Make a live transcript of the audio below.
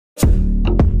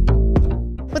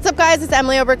What's up, guys? It's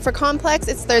Emily Oberg for Complex.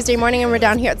 It's Thursday morning and we're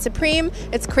down here at Supreme.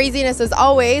 It's craziness as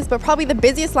always, but probably the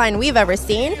busiest line we've ever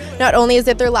seen. Not only is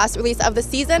it their last release of the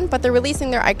season, but they're releasing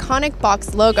their iconic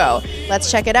box logo. Let's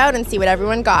check it out and see what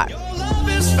everyone got.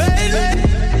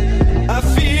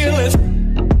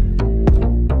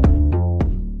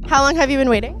 How long have you been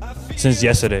waiting? Since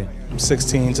yesterday.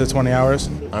 16 to 20 hours.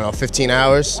 I don't know, 15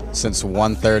 hours? Since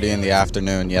 1:30 in the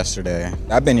afternoon yesterday.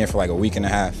 I've been here for like a week and a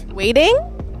half. Waiting?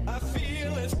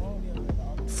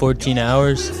 14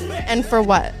 hours. And for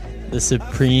what? The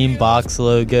Supreme box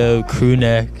logo, crew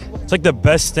neck. It's like the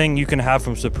best thing you can have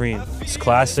from Supreme. It's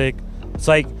classic. It's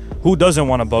like, who doesn't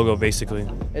want a BOGO, basically?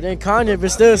 It ain't Kanye, but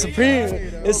still Supreme.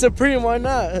 It's Supreme, why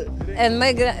not? And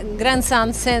my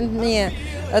grandson sent me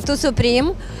to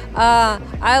Supreme.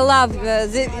 I love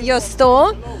your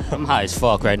store. I'm high as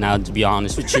fuck right now, to be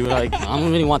honest with you. Like, I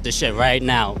don't really want this shit right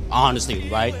now. Honestly,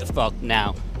 right the fuck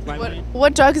now.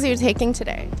 What drugs are you taking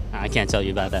today? I can't tell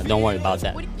you about that. Don't worry about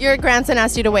that. Your grandson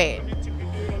asked you to wait.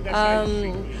 I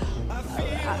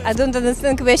don't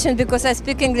understand the question because I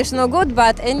speak English no good,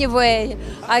 but anyway,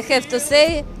 I have to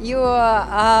say you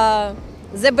are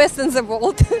the best in the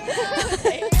world.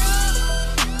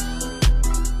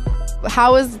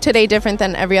 How is today different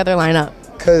than every other lineup?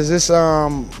 Because it's a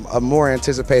more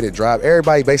anticipated drop.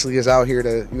 Everybody basically is out here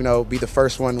to, be the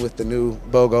first one with the new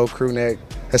BOGO crew neck,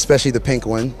 especially the pink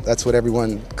one. That's what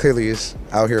everyone clearly is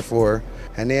out here for.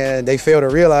 And then they fail to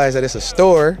realize that it's a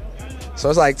store. So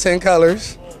it's like 10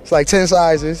 colors, it's like 10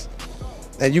 sizes,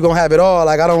 and you're gonna have it all.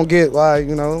 Like, I don't get why,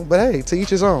 but hey, to each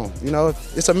his own.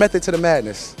 It's a method to the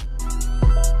madness.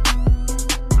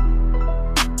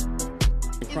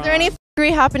 Is there any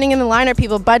fuckery happening in the line? Are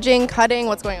people budging, cutting?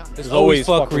 What's going on? There's always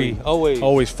fuckery.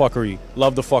 Always fuckery.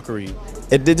 Love the fuckery.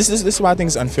 This is why I think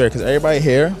it's unfair, because everybody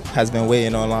here has been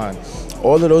waiting online.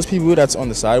 All of those people that's on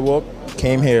the sidewalk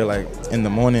came here like in the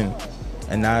morning,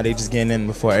 and now they just getting in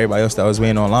before everybody else that was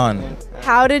waiting online.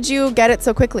 How did you get it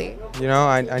so quickly?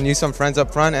 I knew some friends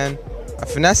up front and I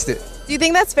finessed it. Do you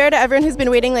think that's fair to everyone who's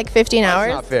been waiting like 15 hours?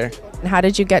 It's not fair. And how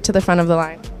did you get to the front of the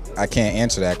line? I can't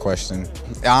answer that question.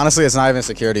 Honestly, it's not even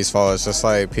security's fault. It's just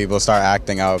like people start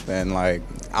acting up, and like,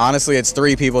 honestly, it's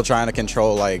 3 people trying to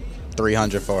control like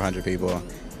 300, 400 people.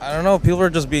 I don't know, people are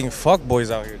just being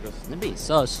fuckboys out here. It'd be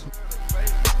sus.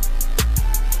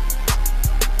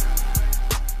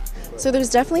 So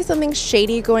there's definitely something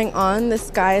shady going on.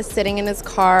 This guy is sitting in his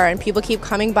car and people keep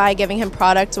coming by giving him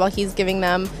products while he's giving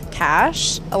them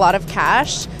cash, a lot of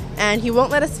cash. And he won't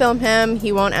let us film him.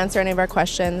 He won't answer any of our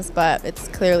questions, but it's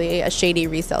clearly a shady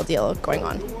resale deal going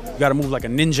on. You gotta move like a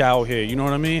ninja out here, you know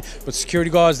what I mean? But security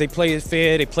guards, they play it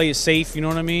fair, they play it safe, you know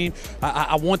what I mean?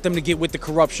 I want them to get with the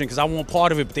corruption because I want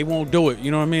part of it, but they won't do it, you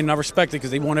know what I mean? And I respect it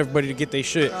because they want everybody to get their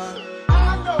shit.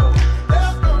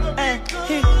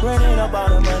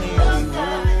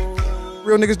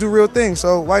 Real niggas do real things,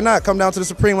 so why not come down to the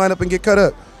Supreme lineup and get cut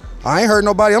up? I ain't hurt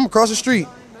nobody, I'm across the street.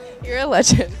 You're a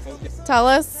legend. Tell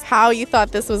us how you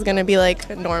thought this was gonna be like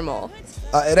normal.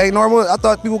 It ain't normal. I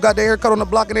thought people got their hair cut on the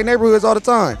block in their neighborhoods all the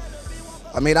time.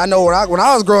 I mean, I know when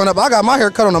I was growing up, I got my hair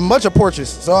cut on a bunch of porches.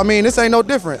 So I mean, this ain't no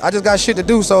different. I just got shit to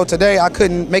do, so today I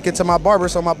couldn't make it to my barber,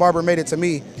 so my barber made it to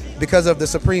me because of the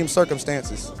Supreme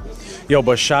circumstances. Yo,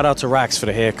 but shout out to Rax for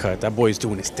the haircut. That boy's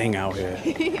doing his thing out here.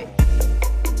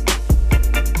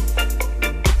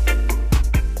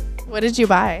 What did you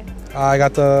buy? I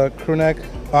got the crew neck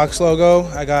box logo.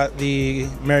 I got the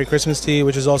Merry Christmas tee,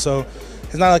 which is also,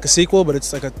 it's not like a sequel, but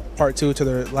it's like a part 2 to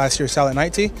their last year's Silent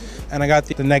Night tee. And I got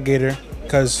the neck gaiter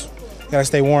because you gotta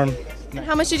stay warm. And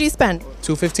how much did you spend?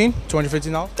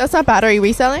 $215. That's not bad. Are you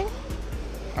reselling?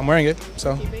 I'm wearing it,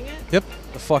 so. Keeping it? Yep.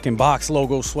 The fucking box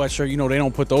logo sweatshirt, they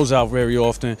don't put those out very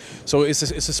often. So it's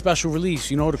a special release,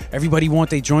 Everybody want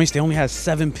their joints. They only had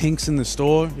 7 pinks in the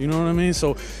store, you know what I mean?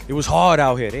 So it was hard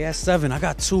out here. They had 7, I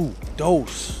got 2.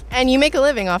 Dose. And you make a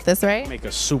living off this, right? Make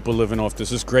a super living off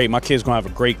this. It's great. My kids gonna have a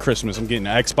great Christmas. I'm getting the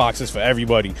Xboxes for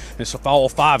everybody. And so for all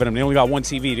 5 of them, they only got 1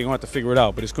 TV. They're gonna have to figure it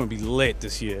out, but it's gonna be lit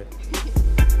this year.